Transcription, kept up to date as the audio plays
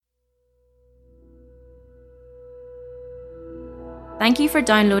Thank you for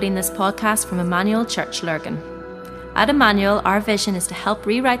downloading this podcast from Emmanuel Church Lurgan. At Emmanuel, our vision is to help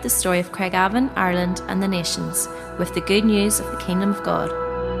rewrite the story of Craigavon, Ireland and the nations with the good news of the Kingdom of God.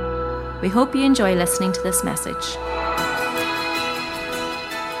 We hope you enjoy listening to this message.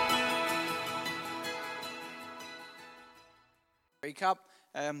 Recap.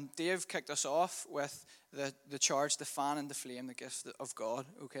 Dave kicked us off with the charge to fan and to flame the gift of God,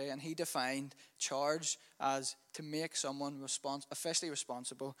 okay? And he defined charge as to make someone officially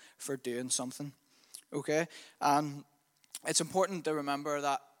responsible for doing something, okay? And it's important to remember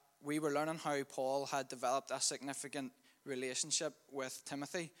that we were learning how Paul had developed a significant relationship with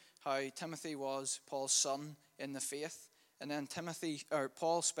Timothy, how Timothy was Paul's son in the faith, and then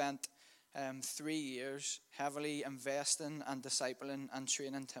Paul spent 3 years heavily investing and discipling and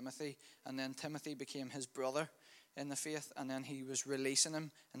training Timothy, and then Timothy became his brother in the faith, and then he was releasing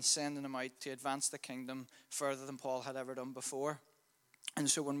him and sending him out to advance the kingdom further than Paul had ever done before. And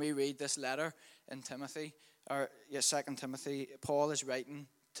so when we read this letter in 2 Timothy, Paul is writing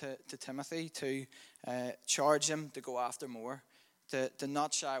to Timothy to charge him to go after more, to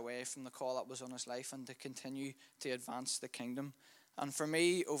not shy away from the call that was on his life, and to continue to advance the kingdom. And for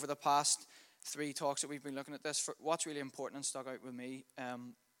me, over the past 3 talks that we've been looking at this, what's really important and stuck out with me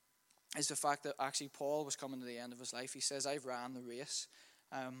is the fact that actually Paul was coming to the end of his life. He says, I've ran the race.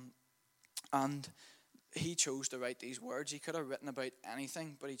 And he chose to write these words. He could have written about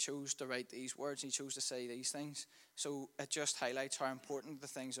anything, but he chose to write these words. He chose to say these things. So it just highlights how important the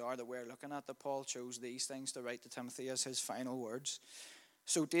things are that we're looking at, that Paul chose these things to write to Timothy as his final words.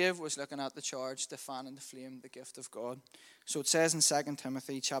 So Dave was looking at the charge to fan and to flame the gift of God. So it says in 2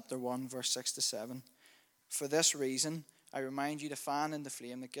 Timothy chapter 1, verse 6 to 7, for this reason, I remind you to fan and to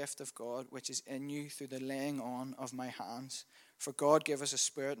flame the gift of God, which is in you through the laying on of my hands. For God gave us a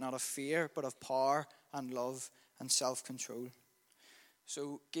spirit not of fear, but of power and love and self-control.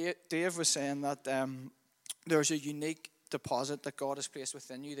 So Dave was saying that there's a unique deposit that God has placed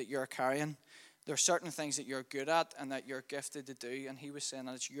within you that you're carrying. There are certain things that you're good at and that you're gifted to do, and he was saying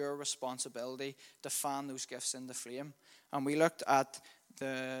that it's your responsibility to fan those gifts into flame. And we looked at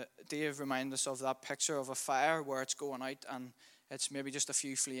Dave reminded us of that picture of a fire where it's going out and it's maybe just a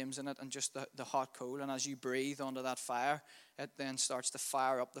few flames in it and just the hot coal, and as you breathe onto that fire, it then starts to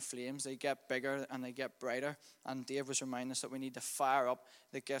fire up the flames. They get bigger and they get brighter, and Dave was reminding us that we need to fire up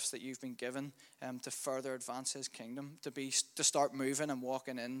the gifts that you've been given to further advance his kingdom, to start moving and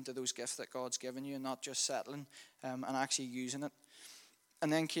walking into those gifts that God's given you and not just settling and actually using it.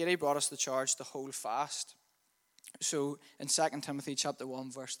 And then Katie brought us the charge to hold fast. So in 2 Timothy chapter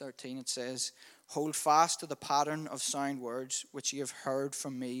 1, verse 13, it says, hold fast to the pattern of sound words which you have heard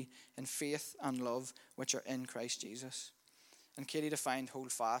from me in faith and love which are in Christ Jesus. And Katie defined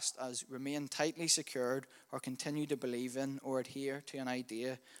hold fast as remain tightly secured or continue to believe in or adhere to an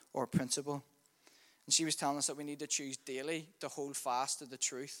idea or principle. And she was telling us that we need to choose daily to hold fast to the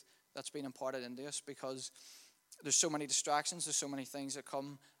truth that's been imparted into us, because there's so many distractions, there's so many things that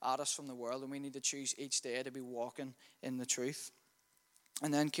come at us from the world, and we need to choose each day to be walking in the truth.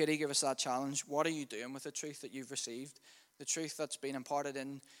 And then Katie gave us that challenge. What are you doing with the truth that you've received? The truth that's been imparted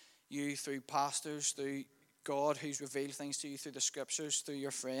in you through pastors, through God who's revealed things to you through the scriptures, through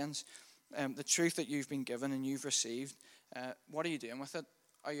your friends. The truth that you've been given and you've received. What are you doing with it?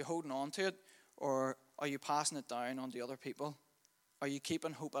 Are you holding on to it, or are you passing it down on to other people? Are you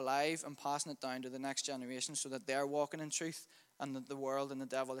keeping hope alive and passing it down to the next generation so that they're walking in truth and that the world and the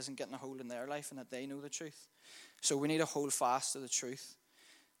devil isn't getting a hold in their life and that they know the truth? So we need to hold fast to the truth.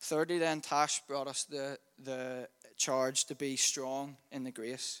 Thirdly then, Tash brought us the charge to be strong in the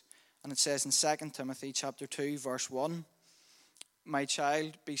grace. And it says in 2 Timothy chapter 2, verse 1, my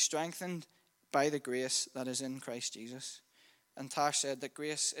child, be strengthened by the grace that is in Christ Jesus. And Tash said that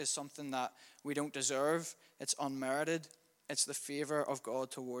grace is something that we don't deserve. It's unmerited. It's the favor of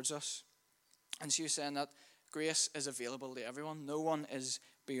God towards us. And she was saying that grace is available to everyone. No one is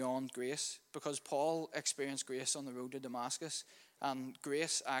beyond grace, because Paul experienced grace on the road to Damascus. And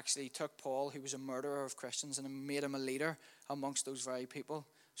grace actually took Paul, who was a murderer of Christians, and made him a leader amongst those very people.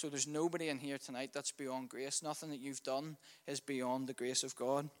 So there's nobody in here tonight that's beyond grace. Nothing that you've done is beyond the grace of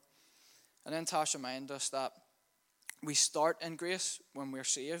God. And then Tash reminded us that we start in grace when we're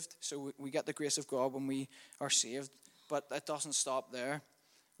saved. So we get the grace of God when we are saved. But it doesn't stop there.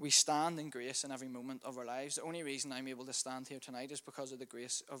 We stand in grace in every moment of our lives. The only reason I'm able to stand here tonight is because of the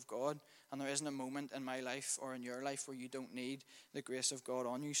grace of God. And there isn't a moment in my life or in your life where you don't need the grace of God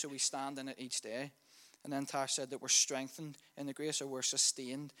on you. So we stand in it each day. And then Tash said that we're strengthened in the grace, or we're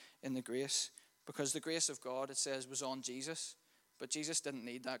sustained in the grace. Because the grace of God, it says, was on Jesus. But Jesus didn't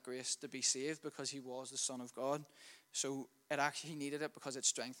need that grace to be saved because he was the Son of God. So he needed it because it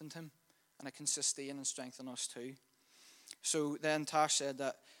strengthened him, and it can sustain and strengthen us too. So then Tash said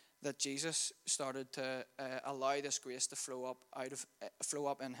that Jesus started to allow this grace to flow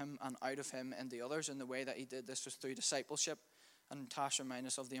up in him and out of him in the others. And the way that he did this was through discipleship. And Tash reminded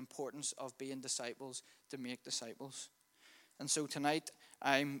us of the importance of being disciples to make disciples. And so tonight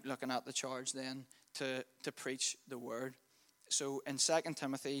I'm looking at the charge then to preach the word. So in 2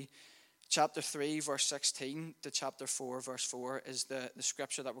 Timothy chapter 3 verse 16 to chapter 4 verse 4 is the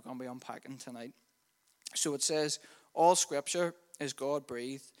scripture that we're going to be unpacking tonight. So it says, all scripture is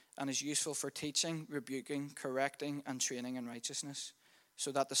God-breathed and is useful for teaching, rebuking, correcting, and training in righteousness,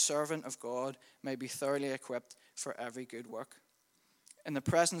 so that the servant of God may be thoroughly equipped for every good work. In the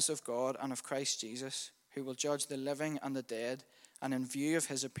presence of God and of Christ Jesus, who will judge the living and the dead, and in view of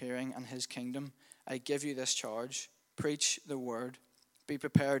his appearing and his kingdom, I give you this charge: preach the word. Be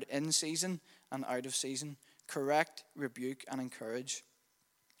prepared in season and out of season. Correct, rebuke, and encourage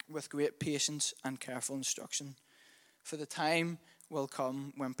with great patience and careful instruction. For the time will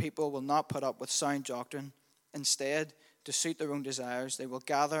come when people will not put up with sound doctrine. Instead, to suit their own desires, they will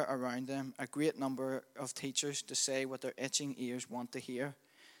gather around them a great number of teachers to say what their itching ears want to hear.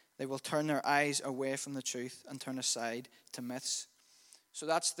 They will turn their eyes away from the truth and turn aside to myths. So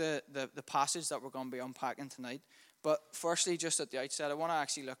that's the passage that we're going to be unpacking tonight. But firstly, just at the outset, I want to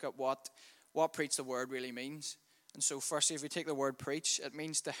actually look at what preach the word really means. And so firstly, if we take the word preach, it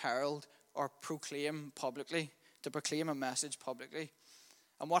means to herald or proclaim publicly, to proclaim a message publicly.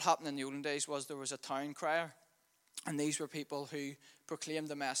 And what happened in the olden days was there was a town crier, and these were people who proclaimed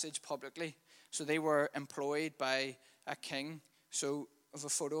the message publicly. So they were employed by a king. So I have a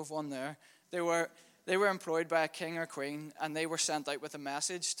photo of one there. They were employed by a king or queen, and they were sent out with a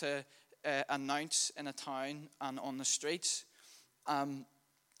message to announce in a town and on the streets.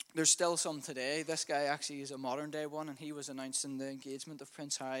 There's still some today. This guy actually is a modern day one, and he was announcing the engagement of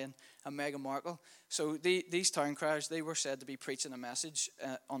Prince Harry and Meghan Markle. So these town criers, they were said to be preaching a message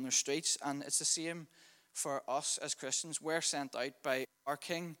on their streets, and it's the same for us as Christians. We're sent out by our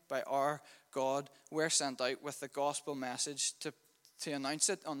King, by our God. We're sent out with the gospel message to announce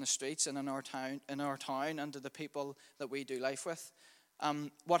it on the streets and in our town, and to the people that we do life with.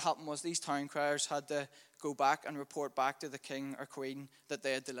 What happened was these town criers had to go back and report back to the king or queen that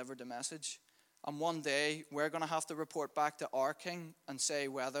they had delivered the message. And one day we're going to have to report back to our king and say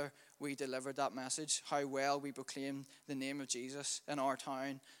whether we delivered that message, how well we proclaimed the name of Jesus in our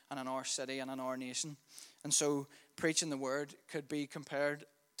town and in our city and in our nation. And so preaching the word could be compared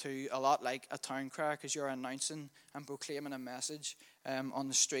to a lot like a town crier, because you're announcing and proclaiming a message on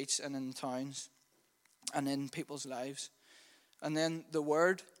the streets and in towns and in people's lives. And then the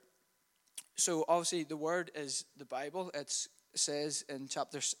word. So obviously the word is the Bible. It says in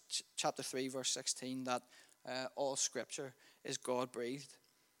chapter 3 verse 16 that all scripture is God-breathed.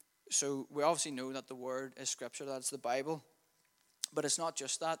 So we obviously know that the word is scripture, that's the Bible. But it's not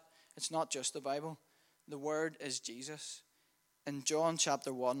just that. It's not just the Bible. The word is Jesus. In John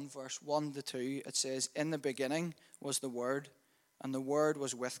chapter 1 verse 1 to 2 it says, in the beginning was the Word, and the Word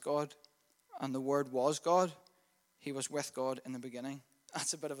was with God, and the Word was God. He was with God in the beginning.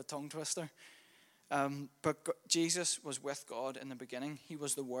 That's a bit of a tongue twister. But Jesus was with God in the beginning. He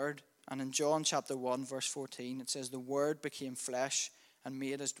was the Word. And in John chapter 1 verse 14 it says, the Word became flesh and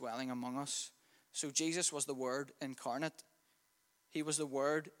made his dwelling among us. So Jesus was the Word incarnate. He was the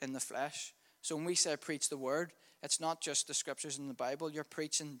Word in the flesh. So when we say preach the word, it's not just the scriptures in the Bible. You're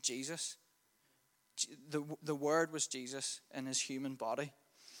preaching Jesus. The word was Jesus in his human body.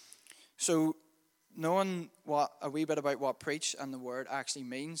 So knowing a wee bit about what preach and the word actually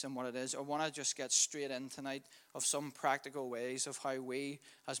means and what it is, I want to just get straight in tonight of some practical ways of how we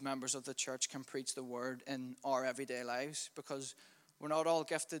as members of the church can preach the word in our everyday lives, because we're not all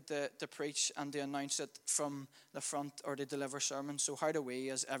gifted to preach and to announce it from the front or to deliver sermons. So how do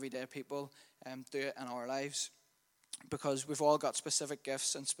we as everyday people do it in our lives? Because we've all got specific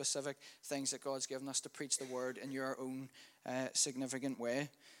gifts and specific things that God's given us to preach the word in your own significant way.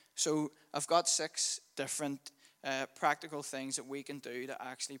 So I've got 6 different practical things that we can do to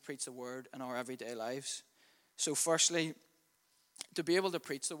actually preach the word in our everyday lives. So firstly, to be able to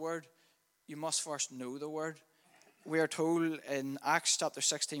preach the word, you must first know the word. We are told in Acts chapter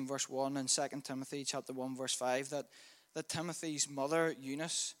 16 verse 1 and 2 Timothy chapter 1 verse 5 that Timothy's mother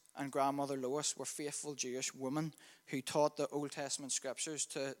Eunice and grandmother Lois were faithful Jewish women who taught the Old Testament scriptures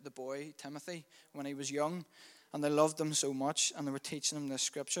to the boy Timothy when he was young. And they loved him so much, and they were teaching him this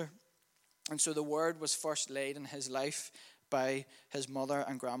scripture. And so the word was first laid in his life by his mother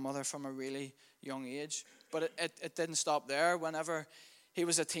and grandmother from a really young age. But it didn't stop there. Whenever he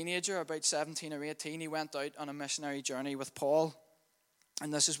was a teenager, about 17 or 18, he went out on a missionary journey with Paul.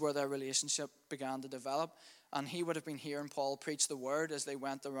 And this is where their relationship began to develop. And he would have been hearing Paul preach the word as they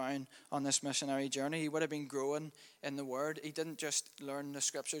went around on this missionary journey. He would have been growing in the word. He didn't just learn the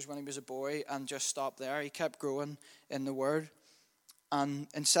scriptures when he was a boy and just stop there. He kept growing in the word. And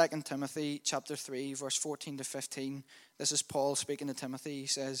in 2 Timothy chapter 3, verse 14 to 15, this is Paul speaking to Timothy. He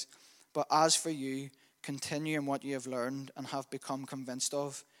says, "But as for you, continue in what you have learned and have become convinced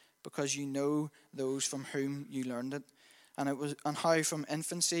of, because you know those from whom you learned it, and how from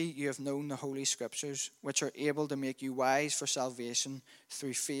infancy you have known the Holy Scriptures, which are able to make you wise for salvation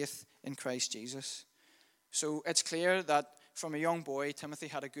through faith in Christ Jesus." So it's clear that from a young boy, Timothy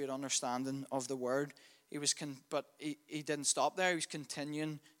had a good understanding of the word. But he didn't stop there. He was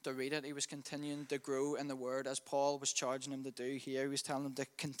continuing to read it. He was continuing to grow in the word, as Paul was charging him to do here. He was telling him to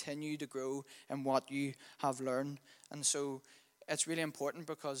continue to grow in what you have learned. And so it's really important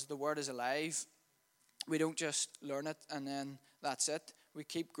because the word is alive. We don't just learn it and then that's it. We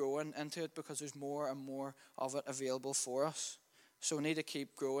keep growing into it because there's more and more of it available for us. So we need to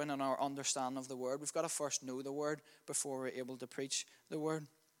keep growing in our understanding of the word. We've got to first know the word before we're able to preach the word.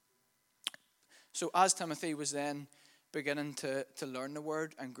 So as Timothy was then beginning to learn the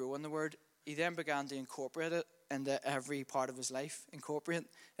word and grow in the word, he then began to incorporate it into every part of his life.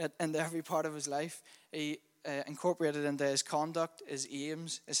 He incorporated into his conduct, his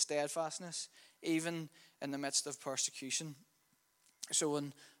aims, his steadfastness, even in the midst of persecution. So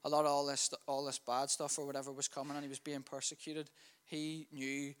when a lot of all this bad stuff or whatever was coming and he was being persecuted, he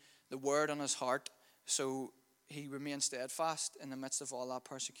knew the word on his heart, so he remained steadfast in the midst of all that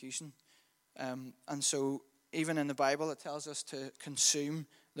persecution. And so even in the Bible it tells us to consume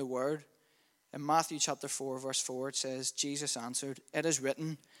the word. In Matthew chapter 4 verse 4 it says, "Jesus answered, 'It is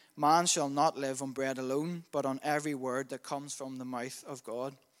written, man shall not live on bread alone, but on every word that comes from the mouth of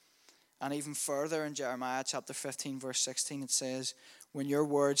God.'" And even further in Jeremiah chapter 15 verse 16 it says, "When your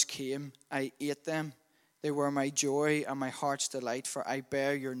words came, I ate them. They were my joy and my heart's delight, for I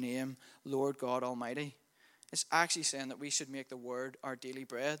bear your name, Lord God Almighty." It's actually saying that we should make the word our daily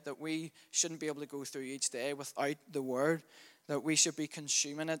bread, that we shouldn't be able to go through each day without the word, that we should be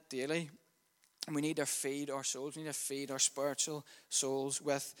consuming it daily. And we need to feed our souls, we need to feed our spiritual souls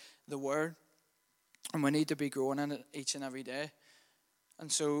with the word. And we need to be growing in it each and every day. And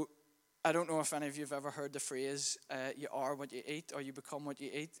so I don't know if any of you have ever heard the phrase, you are what you eat, or you become what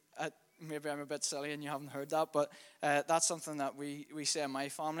you eat. Maybe I'm a bit silly and you haven't heard that, but that's something that we say in my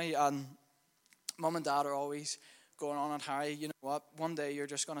family. And Mum and Dad are always going on at Harry, you know what, one day you're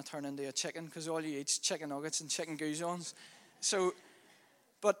just going to turn into a chicken because all you eat is chicken nuggets and chicken goujons.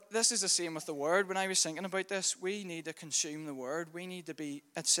 But this is the same with the word. When I was thinking about this, we need to consume the word. We need to be,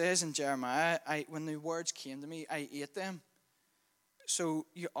 it says in Jeremiah, when the words came to me, I ate them. So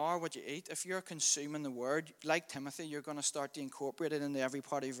you are what you eat. If you're consuming the word, like Timothy, you're going to start to incorporate it into every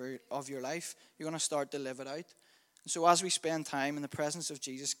part of your life. You're going to start to live it out. So as we spend time in the presence of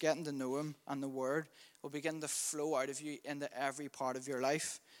Jesus, getting to know him and the word will begin to flow out of you into every part of your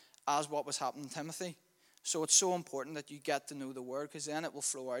life, as what was happening to Timothy. So it's so important that you get to know the word, because then it will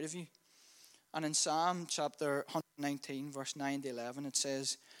flow out of you. And in Psalm chapter 119, verse 9 to 11, it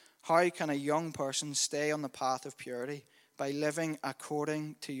says, "How can a young person stay on the path of purity? By living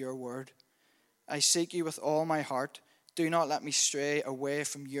according to your word. I seek you with all my heart. Do not let me stray away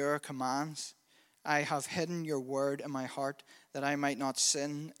from your commands. I have hidden your word in my heart that I might not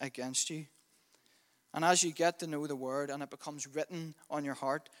sin against you." And as you get to know the word and it becomes written on your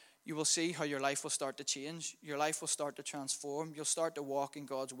heart, you will see how your life will start to change. Your life will start to transform. You'll start to walk in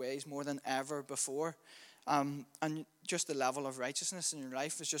God's ways more than ever before. And just the level of righteousness in your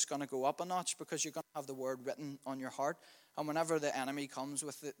life is just going to go up a notch because you're going to have the word written on your heart. And whenever the enemy comes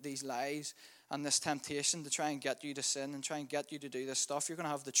with these lies and this temptation to try and get you to sin and try and get you to do this stuff, you're going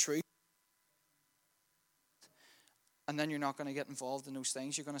to have the truth. And then you're not going to get involved in those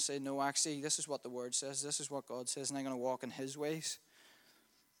things. You're going to say, no, actually, this is what the word says. This is what God says. And I'm going to walk in his ways.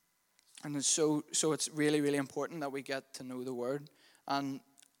 And so it's really, really important that we get to know the word. And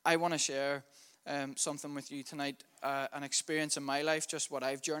I want to share something with you tonight, an experience in my life, just what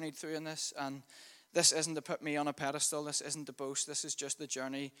I've journeyed through in this. And this isn't to put me on a pedestal. This isn't to boast. This is just the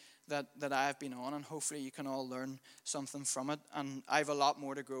journey that I've been on. And hopefully you can all learn something from it. And I have a lot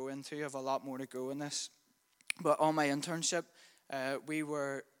more to grow into. I have a lot more to go in this. But on my internship, a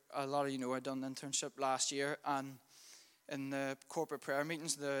lot of you know I'd done an internship last year. And in the corporate prayer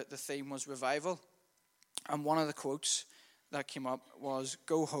meetings, the theme was revival. And one of the quotes that came up was,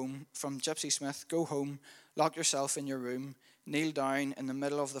 "Go home," from Gypsy Smith, "Go home, lock yourself in your room, kneel down in the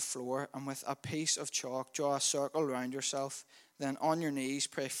middle of the floor and with a piece of chalk draw a circle round yourself. Then on your knees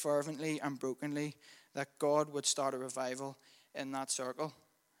pray fervently and brokenly that God would start a revival in that circle.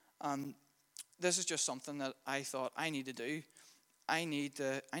 And this is just something that I thought I need to do. I need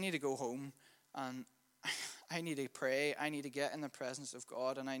to go home and I need to pray. I need to get in the presence of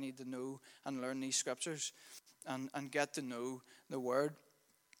God, and I need to know and learn these scriptures and get to know the word.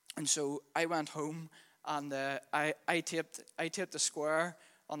 And so I went home and I taped a square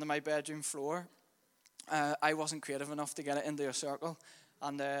onto my bedroom floor. I wasn't creative enough to get it into a circle.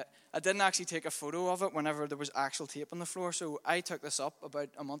 And I didn't actually take a photo of it whenever there was actual tape on the floor. So I took this up about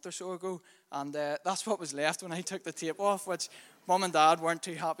a month or so ago. And that's what was left when I took the tape off, which Mum and Dad weren't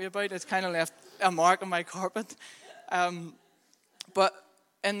too happy about. It's kind of left a mark on my carpet. But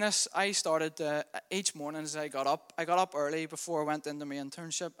in this, I started each morning as I got up early before I went into my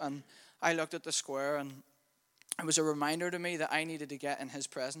internship. And I looked at the square, and it was a reminder to me that I needed to get in His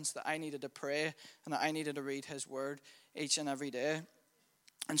presence, that I needed to pray, and that I needed to read His word each and every day.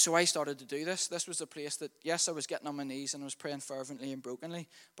 And so I started to do this. This was a place that, yes, I was getting on my knees and I was praying fervently and brokenly,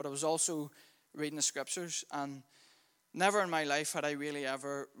 but I was also reading the scriptures. And never in my life had I really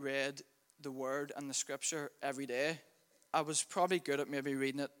ever read the word and the scripture every day. I was probably good at maybe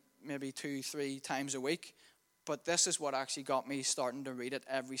reading it maybe 2-3 times a week, but this is what actually got me starting to read it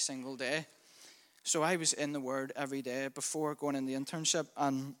every single day. So I was in the word every day before going in the internship,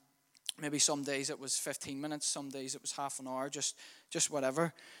 and maybe some days it was 15 minutes, some days it was half an hour, just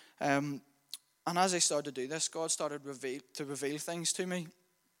whatever. And as I started to do this, God started to reveal things to me.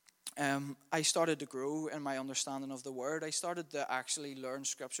 I started to grow in my understanding of the word. I started to actually learn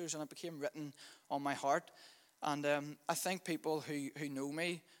scriptures, and it became written on my heart. And I think people who know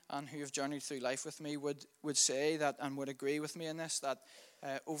me and who have journeyed through life with me would say that, and would agree with me in this, that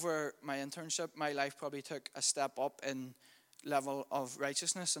over my internship, my life probably took a step up in level of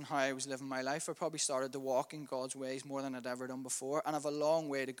righteousness and how I was living my life. I probably started to walk in God's ways more than I'd ever done before, and I have a long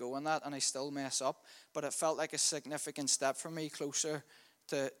way to go in that, and I still mess up, but it felt like a significant step for me closer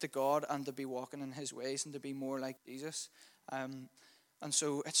to God and to be walking in His ways and to be more like Jesus. And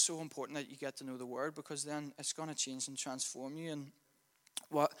so it's so important that you get to know the word, because then it's going to change and transform you. And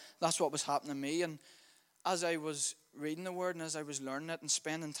that's what was happening to me. And as I was reading the word and as I was learning it and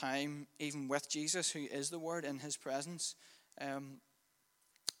spending time even with Jesus, who is the word, in His presence,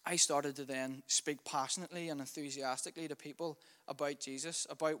 I started to then speak passionately and enthusiastically to people about Jesus,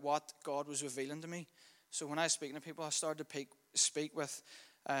 about what God was revealing to me. So when I was speaking to people, I started to speak with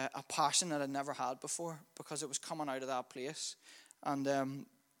a passion that I'd never had before, because it was coming out of that place. And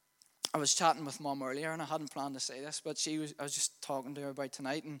I was chatting with Mum earlier, and I hadn't planned to say this, but I was just talking to her about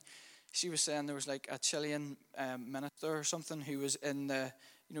tonight, and she was saying there was like a Chilean minister or something who was in the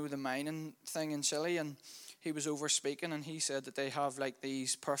mining thing in Chile, and he was over speaking, and he said that they have like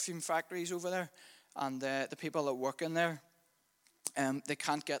these perfume factories over there, and the people that work in there, they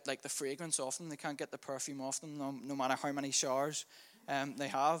can't get like the fragrance off them, they can't get the perfume off them, no matter how many showers they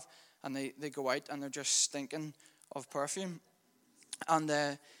have, and they go out and they're just stinking of perfume.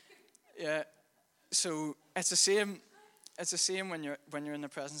 And so it's the same. It's the same when you're in the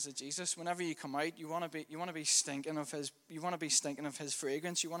presence of Jesus. Whenever you come out, you want to be stinking of His. You want to be stinking of His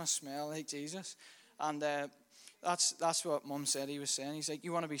fragrance. You want to smell like Jesus. And that's what Mum said he was saying. He's like,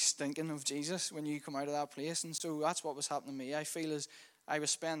 you want to be stinking of Jesus when you come out of that place. And so that's what was happening to me. I feel as I was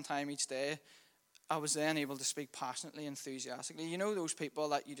spending time each day, I was then able to speak passionately, enthusiastically. You know those people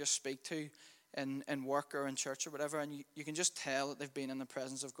that you just speak to in work or in church or whatever, and you can just tell that they've been in the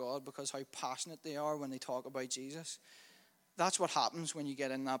presence of God because how passionate they are when they talk about Jesus. That's what happens when you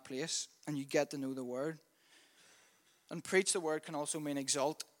get in that place and you get to know the word. And preach the word can also mean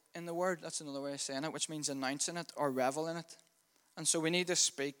exalt in the word. That's another way of saying it, which means announcing it or revel in it. And so we need to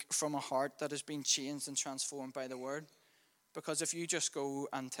speak from a heart that has been changed and transformed by the word. Because if you just go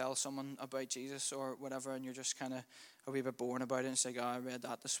and tell someone about Jesus or whatever, and you're just kind of a wee bit boring about it and say, I read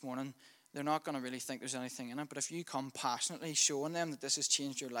that this morning, they're not going to really think there's anything in it. But if you come passionately showing them that this has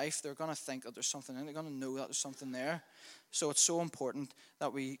changed your life, they're going to think that there's something in it. They're going to know that there's something there. So it's so important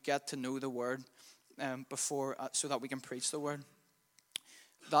that we get to know the word before, so that we can preach the word.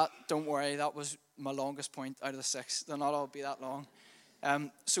 Don't worry, that was my longest point out of the 6. They'll not all be that long.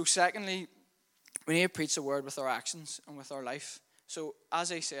 So secondly, we need to preach the word with our actions and with our life. So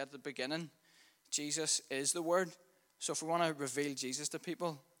as I said at the beginning, Jesus is the word. So if we want to reveal Jesus to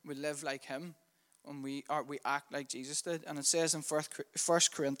people, we live like Him, and we act like Jesus did. And it says in 1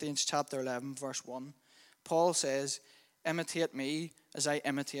 Corinthians chapter 11, verse 1, Paul says, imitate me as I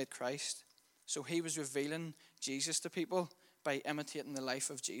imitate Christ. So he was revealing Jesus to people by imitating the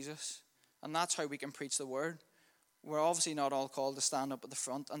life of Jesus. And that's how we can preach the word. We're obviously not all called to stand up at the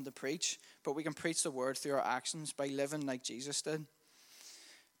front and to preach, but we can preach the word through our actions by living like Jesus did.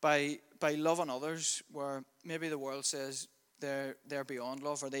 By loving others where maybe the world says they're beyond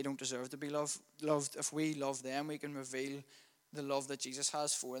love or they don't deserve to be loved. If we love them, we can reveal the love that Jesus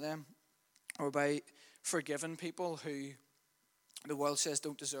has for them. Or by forgiving people who the world says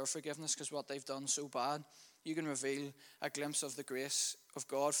don't deserve forgiveness because what they've done so bad, you can reveal a glimpse of the grace of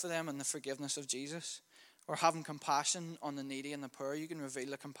God for them and the forgiveness of Jesus. Or having compassion on the needy and the poor, you can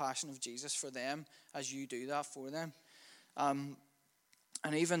reveal the compassion of Jesus for them as you do that for them.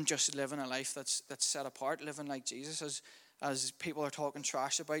 And even just living a life that's set apart, living like Jesus, as people are talking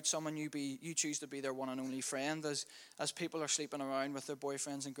trash about someone, you choose to be their one and only friend. As people are sleeping around with their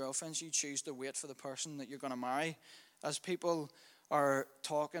boyfriends and girlfriends, you choose to wait for the person that you're going to marry. As people are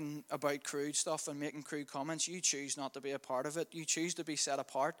talking about crude stuff and making crude comments, you choose not to be a part of it. You choose to be set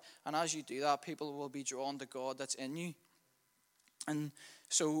apart. And as you do that, people will be drawn to God that's in you. And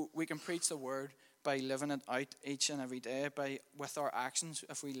so we can preach the word by living it out each and every day, with our actions.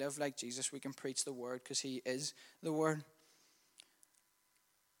 If we live like Jesus, we can preach the word because he is the word.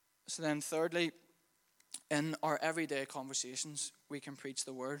 So then thirdly, in our everyday conversations, we can preach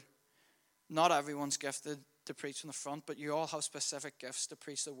the word. Not everyone's gifted to preach from the front, but you all have specific gifts to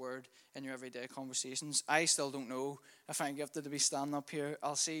preach the word in your everyday conversations. I still don't know if I'm gifted to be standing up here.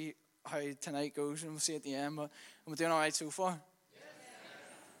 I'll see how tonight goes and we'll see at the end, but am I doing all right so far? Yes.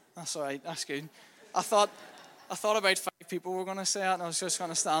 That's all right, that's good. I thought about 5 people were going to say that and I was just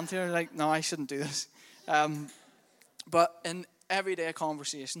going to stand here like, no, I shouldn't do this. But in everyday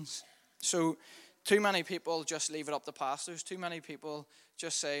conversations, so too many people just leave it up to pastors. Too many people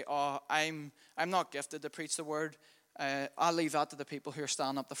just say, oh, I'm not gifted to preach the word. I'll leave that to the people who are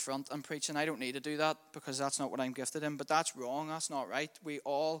standing up the front and preaching. I don't need to do that because that's not what I'm gifted in. But that's wrong. That's not right. We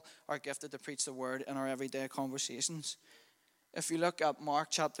all are gifted to preach the word in our everyday conversations. If you look at Mark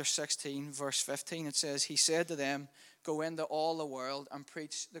chapter 16, verse 15, it says, he said to them, go into all the world and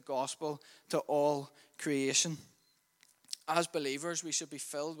preach the gospel to all creation. As believers, we should be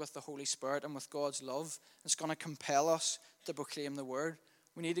filled with the Holy Spirit and with God's love. It's going to compel us to proclaim the word.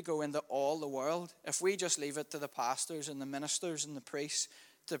 We need to go into all the world. If we just leave it to the pastors and the ministers and the priests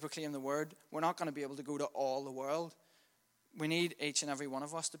to proclaim the word, we're not going to be able to go to all the world. We need each and every one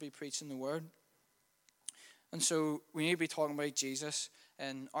of us to be preaching the word. And so we need to be talking about Jesus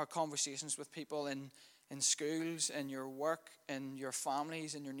in our conversations with people in schools, in your work, in your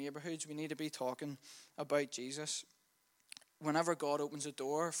families, in your neighborhoods. We need to be talking about Jesus. Whenever God opens a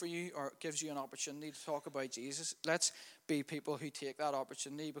door for you or gives you an opportunity to talk about Jesus, let's be people who take that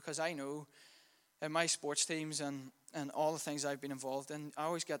opportunity, because I know in my sports teams and all the things I've been involved in, I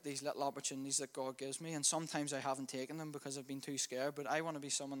always get these little opportunities that God gives me, and sometimes I haven't taken them because I've been too scared, but I want to be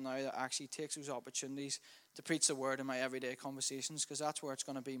someone now that actually takes those opportunities to preach the word in my everyday conversations, because that's where it's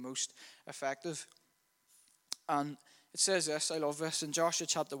going to be most effective. And it says this, I love this, in Joshua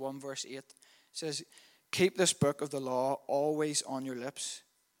chapter 1 verse 8, it says, keep this book of the law always on your lips.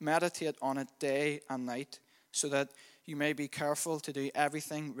 Meditate on it day and night, so that you may be careful to do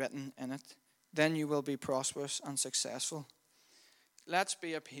everything written in it. Then you will be prosperous and successful. Let's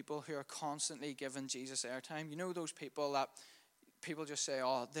be a people who are constantly giving Jesus airtime. You know those people that people just say,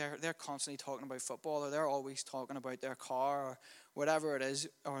 oh, they're constantly talking about football, or they're always talking about their car or whatever it is,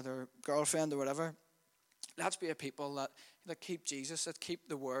 or their girlfriend or whatever. Let's be a people that keep Jesus, that keep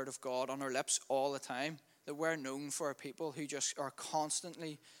the word of God on our lips all the time, that we're known for a people who just are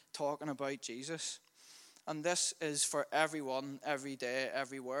constantly talking about Jesus. And this is for everyone, every day,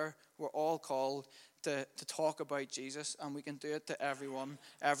 everywhere. We're all called to talk about Jesus, and we can do it to everyone,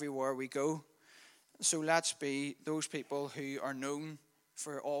 everywhere we go. So let's be those people who are known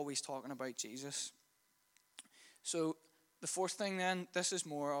for always talking about Jesus. So the fourth thing then, this is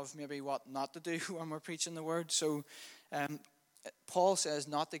more of maybe what not to do when we're preaching the word. So Paul says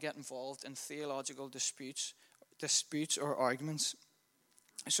not to get involved in theological disputes or arguments.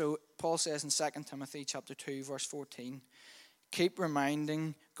 So Paul says in 2 Timothy chapter 2 verse 14, keep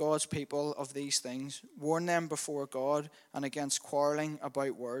reminding God's people of these things. Warn them before God and against quarreling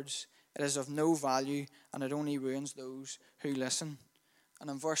about words. It is of no value, and it only ruins those who listen. And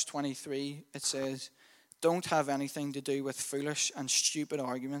in verse 23 it says, don't have anything to do with foolish and stupid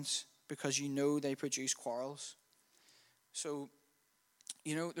arguments, because you know they produce quarrels. So,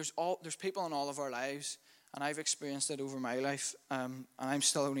 you know, there's people in all of our lives, and I've experienced it over my life, and I'm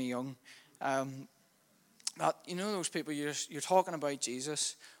still only young. That, you know, those people you're talking about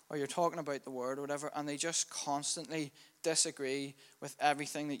Jesus, or you're talking about the word or whatever, and they just constantly disagree with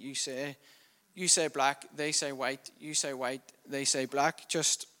everything that you say. You say black, they say white. You say white, they say black.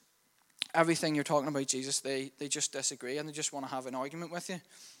 Just everything you're talking about Jesus, they just disagree and they just want to have an argument with you.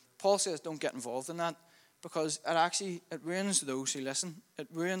 Paul says don't get involved in that, because it ruins those who listen. It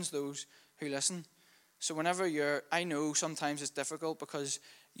ruins those who listen. So whenever I know sometimes it's difficult because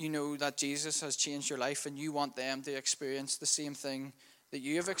you know that Jesus has changed your life and you want them to experience the same thing that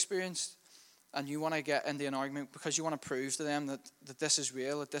you have experienced. And you want to get into an argument because you want to prove to them that this is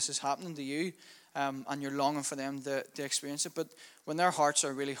real, that this is happening to you, and you're longing for them to experience it. But when their hearts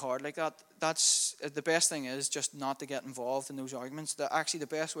are really hard like that, that's the best thing is just not to get involved in those arguments. Actually, the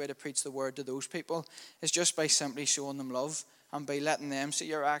best way to preach the word to those people is just by simply showing them love and by letting them see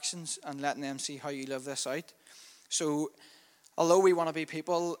your actions and letting them see how you live this out. So although we want to be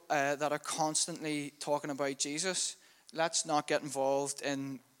people that are constantly talking about Jesus, let's not get involved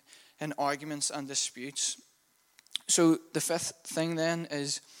in arguments and disputes. So the fifth thing then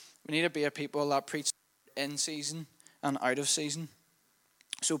is we need to be a people that preach in season and out of season.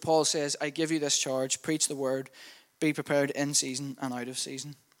 So Paul says, I give you this charge, preach the word, be prepared in season and out of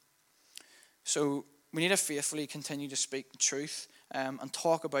season. So we need to faithfully continue to speak the truth and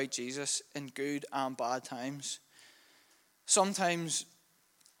talk about Jesus in good and bad times. Sometimes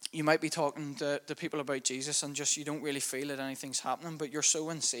you might be talking to people about Jesus and just you don't really feel that anything's happening, but you're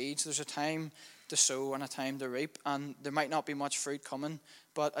sowing seeds. There's a time to sow and a time to reap, and there might not be much fruit coming,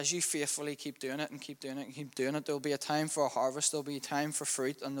 but as you faithfully keep doing it and keep doing it and keep doing it, there'll be a time for a harvest, there'll be a time for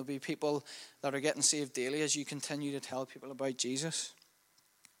fruit, and there'll be people that are getting saved daily as you continue to tell people about Jesus.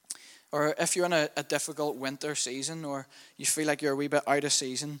 Or if you're in a difficult winter season, or you feel like you're a wee bit out of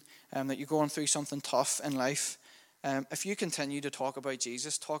season, that you're going through something tough in life, if you continue to talk about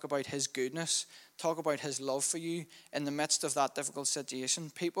Jesus, talk about his goodness, talk about his love for you in the midst of that difficult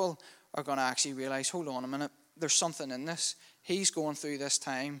situation, people are going to actually realize, hold on a minute, there's something in this. He's going through this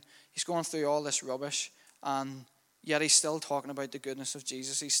time, he's going through all this rubbish, and yet he's still talking about the goodness of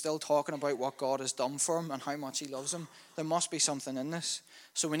Jesus. He's still talking about what God has done for him and how much he loves him. There must be something in this.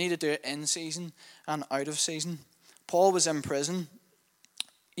 So we need to do it in season and out of season. Paul was in prison,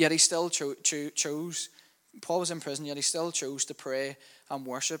 yet he still chose. Paul was in prison, yet he still chose to pray and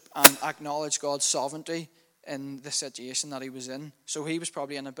worship and acknowledge God's sovereignty in the situation that he was in. So he was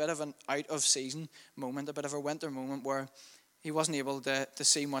probably in a bit of an out of season moment, a bit of a winter moment where he wasn't able to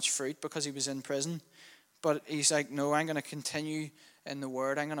see much fruit because he was in prison. But he's like, no, I'm going to continue in the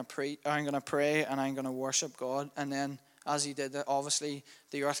word. I'm going to pray and I'm going to worship God. And then as he did that, obviously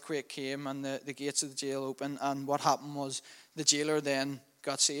the earthquake came and the gates of the jail opened. And what happened was the jailer then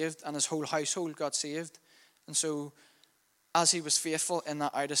got saved and his whole household got saved. And so as he was faithful in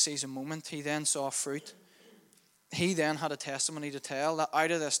that out of season moment, he then saw fruit. He then had a testimony to tell that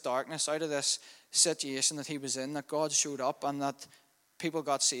out of this darkness, out of this situation that he was in, that God showed up and that people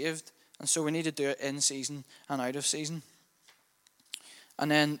got saved. And so we need to do it in season and out of season.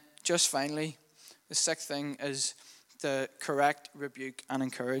 And then just finally, the sixth thing is to correct, rebuke, and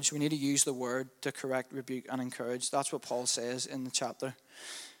encourage. We need to use the word to correct, rebuke, and encourage. That's what Paul says in the chapter.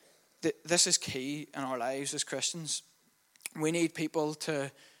 This is key in our lives as Christians. We need people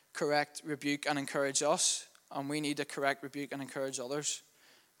to correct, rebuke, and encourage us, and we need to correct, rebuke, and encourage others.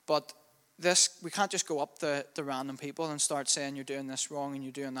 But we can't just go up to random people and start saying you're doing this wrong and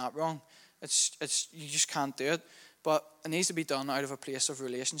you're doing that wrong. You just can't do it. But it needs to be done out of a place of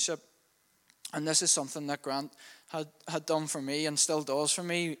relationship. And this is something that Grant had done for me and still does for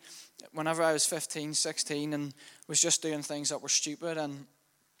me. Whenever I was 15, 16 and was just doing things that were stupid and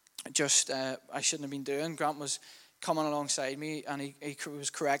just I shouldn't have been doing, Grant was coming alongside me and he was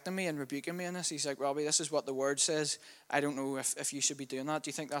correcting me and rebuking me in this. He's like, Robbie, this is what the word says. I don't know if you should be doing that. Do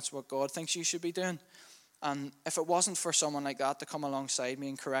you think that's what God thinks you should be doing? And if it wasn't for someone like that to come alongside me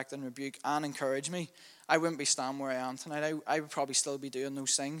and correct and rebuke and encourage me, I wouldn't be standing where I am tonight. I would probably still be doing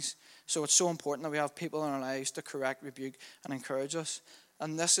those things. So it's so important that we have people in our lives to correct, rebuke, and encourage us.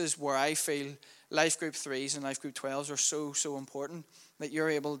 And this is where I feel Life Group 3s and Life Group 12s are so important, that you're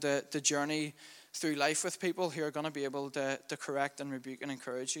able to journey through life with people who are going to be able to correct and rebuke and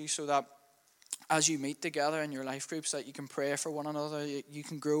encourage you, so that as you meet together in your life groups, that you can pray for one another, you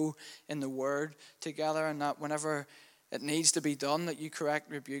can grow in the word together, and that whenever it needs to be done, that you correct,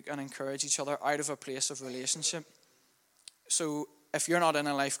 rebuke, and encourage each other out of a place of relationship. So if you're not in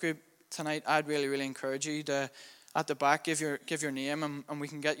a life group tonight, I'd really encourage you to, at the back, give your name and we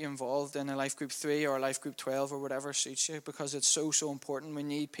can get you involved in a Life Group 3 or a Life Group 12 or whatever suits you, because it's so important. We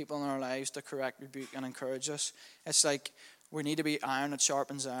need people in our lives to correct, rebuke, and encourage us. It's like we need to be iron that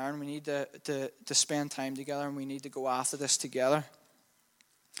sharpens iron. We need to spend time together, and we need to go after this together.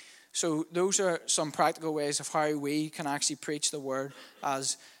 So those are some practical ways of how we can actually preach the word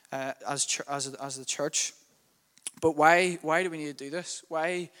as the church. But why do we need to do this?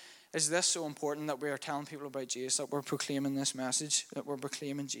 Why is this so important that we are telling people about Jesus, that we're proclaiming this message, that we're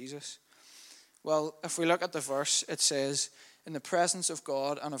proclaiming Jesus? Well, if we look at the verse, it says, in the presence of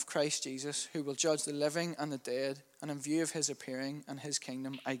God and of Christ Jesus, who will judge the living and the dead, and in view of his appearing and his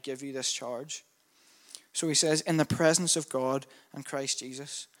kingdom, I give you this charge. So he says, in the presence of God and Christ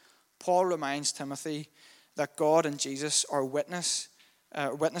Jesus. Paul reminds Timothy that God and Jesus are witnesses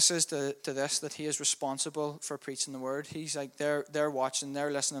to this, that he is responsible for preaching the word. He's like, they're watching,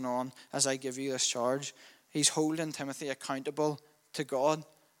 they're listening on as I give you this charge. He's holding Timothy accountable to God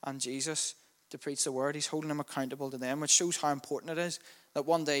and Jesus to preach the word. He's holding him accountable to them, which shows how important it is that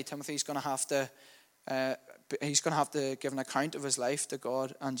one day Timothy's going to have to give an account of his life to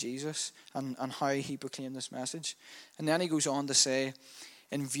God and Jesus and how he proclaimed this message. And then he goes on to say,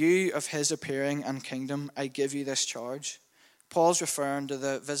 in view of his appearing and kingdom, I give you this charge. Paul's referring to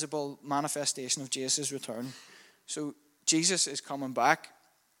the visible manifestation of Jesus' return. So Jesus is coming back,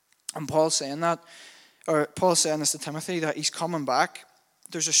 and Paul's saying this to Timothy, that he's coming back.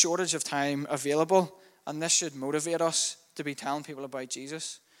 There's a shortage of time available, and this should motivate us to be telling people about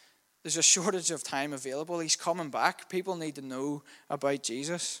Jesus. There's a shortage of time available. He's coming back. People need to know about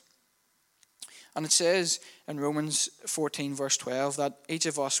Jesus. And it says in Romans 14, verse 12, that each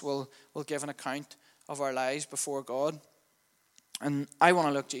of us will give an account of our lives before God. And I want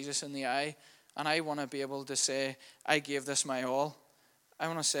to look Jesus in the eye, and I want to be able to say, I gave this my all. I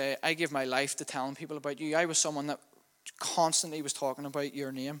want to say, I gave my life to telling people about you. I was someone that constantly was talking about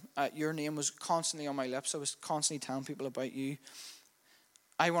your name. Your name was constantly on my lips. I was constantly telling people about you.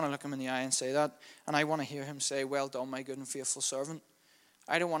 I want to look him in the eye and say that, and I want to hear him say, well done, my good and faithful servant.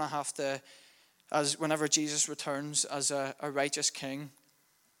 I don't want to have to, as whenever Jesus returns as a righteous king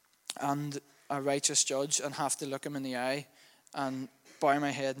and a righteous judge, and have to look him in the eye and bow my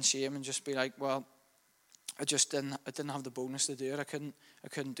head in shame and just be like, well, I didn't have the boldness to do it. I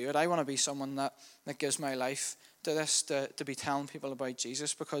couldn't do it. I want to be someone that gives my life to this, to be telling people about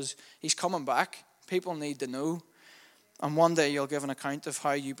Jesus, because he's coming back. People need to know. And one day you'll give an account of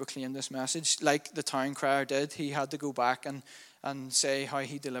how you proclaim this message. Like the town crier did, he had to go back and say how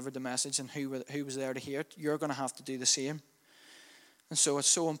he delivered the message and who was there to hear it. You're going to have to do the same. And so it's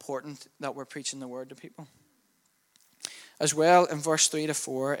so important that we're preaching the word to people. As well, in verse 3 to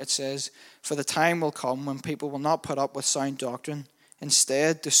 4, it says, for the time will come when people will not put up with sound doctrine.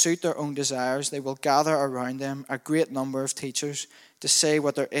 Instead, to suit their own desires, they will gather around them a great number of teachers to say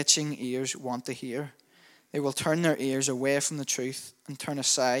what their itching ears want to hear. They will turn their ears away from the truth and turn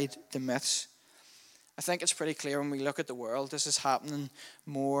aside to myths. I think it's pretty clear when we look at the world, this is happening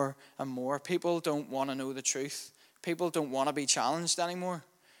more and more. People don't want to know the truth. People don't want to be challenged anymore.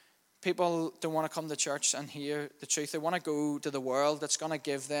 People don't want to come to church and hear the truth. They want to go to the world that's going to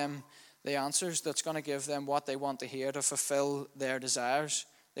give them the answers, that's going to give them what they want to hear to fulfill their desires.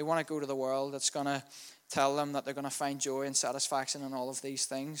 They want to go to the world that's going to tell them that they're going to find joy and satisfaction in all of these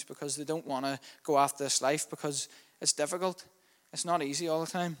things, because they don't want to go after this life because it's difficult. It's not easy all the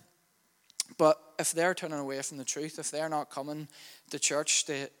time. But if they're turning away from the truth, if they're not coming to church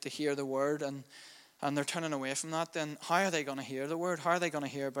to hear the word and they're turning away from that, then how are they going to hear the word? How are they going to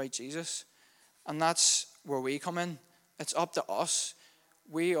hear about Jesus? And that's where we come in. It's up to us.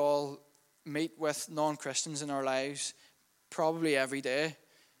 We all meet with non-Christians in our lives probably every day,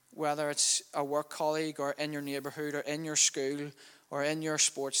 whether it's a work colleague or in your neighborhood or in your school or in your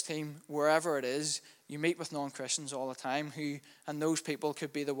sports team, wherever it is, you meet with non-Christians all the time and those people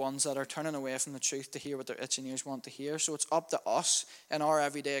could be the ones that are turning away from the truth to hear what their itching ears want to hear. So it's up to us in our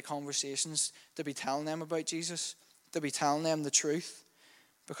everyday conversations to be telling them about Jesus, to be telling them the truth.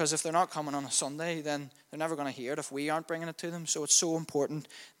 Because if they're not coming on a Sunday, then they're never going to hear it if we aren't bringing it to them. So it's so important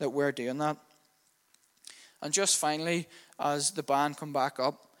that we're doing that. And just finally, as the band come back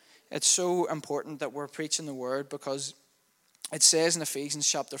up, it's so important that we're preaching the word, because it says in Ephesians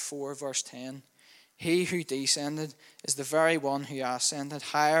chapter 4, verse 10, he who descended is the very one who ascended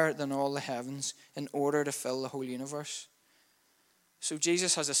higher than all the heavens in order to fill the whole universe. So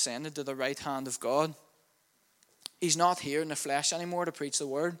Jesus has ascended to the right hand of God. He's not here in the flesh anymore to preach the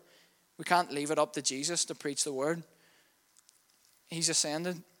word. We can't leave it up to Jesus to preach the word. He's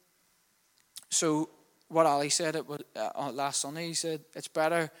ascended. So what Ali said last Sunday, he said it's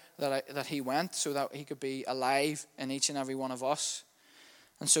better that he went so that he could be alive in each and every one of us.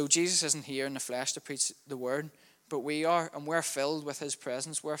 And so Jesus isn't here in the flesh to preach the word, but we are, and we're filled with his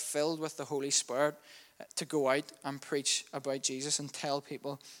presence. We're filled with the Holy Spirit to go out and preach about Jesus and tell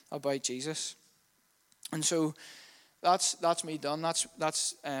people about Jesus. And so that's me done.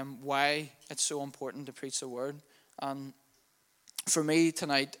 That's why it's so important to preach the word. And for me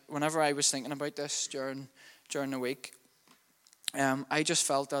tonight, whenever I was thinking about this during the week, I just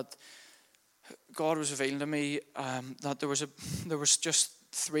felt that God was revealing to me that there was just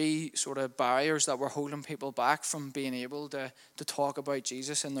 3 sort of barriers that were holding people back from being able to talk about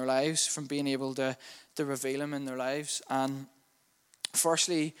Jesus in their lives, from being able to reveal him in their lives. And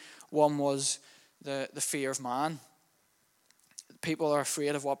firstly, one was the fear of man. People are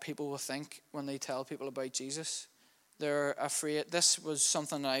afraid of what people will think when they tell people about Jesus. They're afraid. This was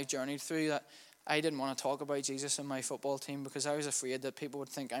something that I journeyed through, that I didn't want to talk about Jesus in my football team because I was afraid that people would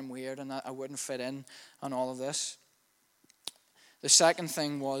think I'm weird and that I wouldn't fit in on all of this. The second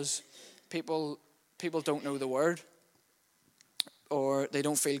thing was people don't know the word, or they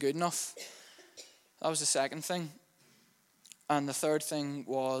don't feel good enough. That was the second thing. And the third thing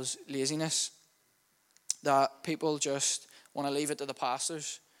was laziness. That people just want to leave it to the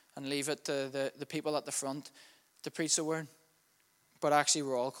pastors and leave it to the people at the front to preach the word. But actually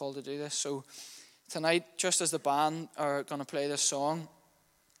we're all called to do this. So tonight, just as the band are going to play this song,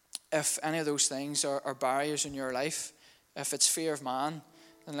 if any of those things are barriers in your life, if it's fear of man,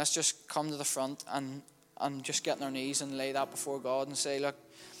 then let's just come to the front and just get on our knees and lay that before God and say, look,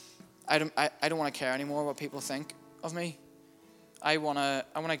 I don't want to care anymore what people think of me. I want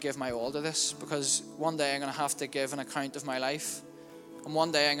to give my all to this, because one day I'm going to have to give an account of my life. And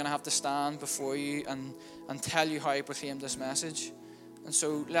one day I'm going to have to stand before you and tell you how I proclaimed this message. And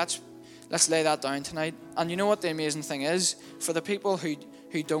so let's lay that down tonight. And you know what the amazing thing is? For the people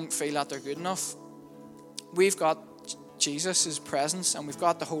who don't feel that they're good enough, we've got Jesus' presence and we've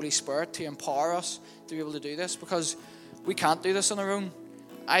got the Holy Spirit to empower us to be able to do this, because we can't do this on our own.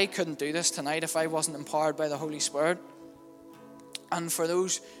 I couldn't do this tonight if I wasn't empowered by the Holy Spirit. And for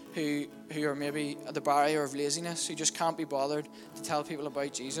those who are maybe at the barrier of laziness, who just can't be bothered to tell people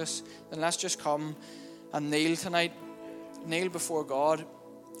about Jesus, then let's just come and kneel tonight, kneel before God,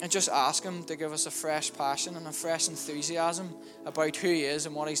 and just ask him to give us a fresh passion and a fresh enthusiasm about who he is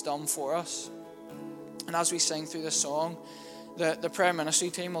and what he's done for us. And as we sing through this song, the prayer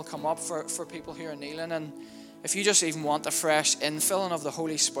ministry team will come up for people who are kneeling. And if you just even want a fresh infilling of the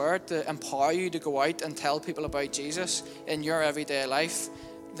Holy Spirit to empower you to go out and tell people about Jesus in your everyday life,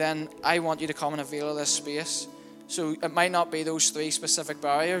 then I want you to come and avail of this space. So it might not be those 3 specific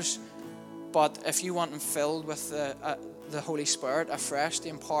barriers, but if you want them filled with the Holy Spirit afresh to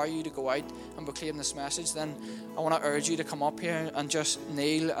empower you to go out and proclaim this message, then I want to urge you to come up here and just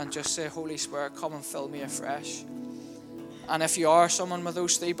kneel and just say, Holy Spirit, come and fill me afresh. And if you are someone with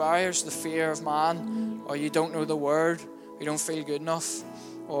those 3 barriers, the fear of man, or you don't know the word, you don't feel good enough,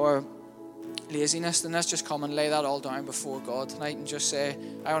 or laziness, then let's just come and lay that all down before God tonight and just say,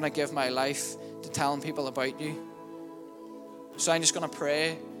 I want to give my life to telling people about you. So I'm just going to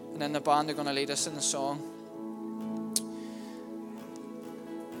pray, and then the band are going to lead us in the song.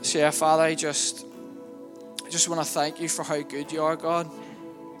 So yeah, Father, I just want to thank you for how good you are, God.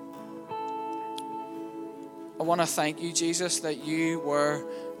 I want to thank you, Jesus, that you were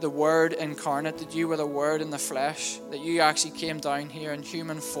the Word incarnate, that you were the Word in the flesh, that you actually came down here in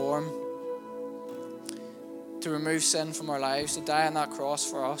human form to remove sin from our lives, to die on that cross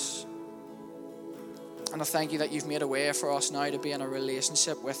for us. And I thank you that you've made a way for us now to be in a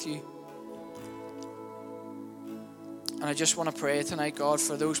relationship with you. And I just want to pray tonight, God,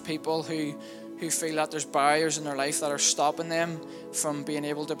 for those people who feel that there's barriers in their life that are stopping them from being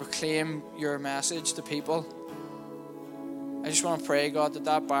able to proclaim your message to people. I just want to pray, God,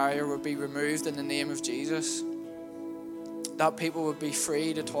 that barrier would be removed in the name of Jesus. That people would be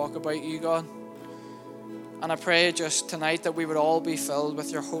free to talk about you, God. And I pray just tonight that we would all be filled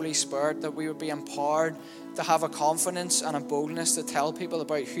with your Holy Spirit, that we would be empowered to have a confidence and a boldness to tell people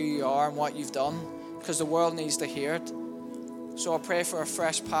about who you are and what you've done, because the world needs to hear it. So I pray for a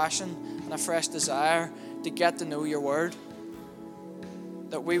fresh passion and a fresh desire to get to know your word.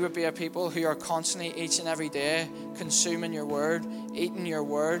 That we would be a people who are constantly, each and every day, consuming your word, eating your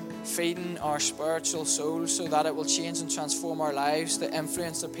word, feeding our spiritual souls so that it will change and transform our lives to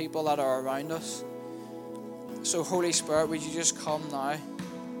influence the people that are around us. So Holy Spirit, would you just come now?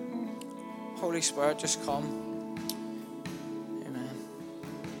 Holy Spirit, just come.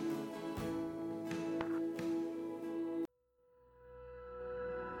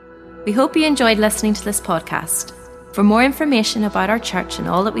 We hope you enjoyed listening to this podcast. For more information about our church and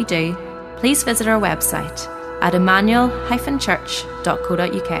all that we do, please visit our website at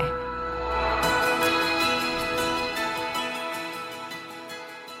emmanuel-church.co.uk.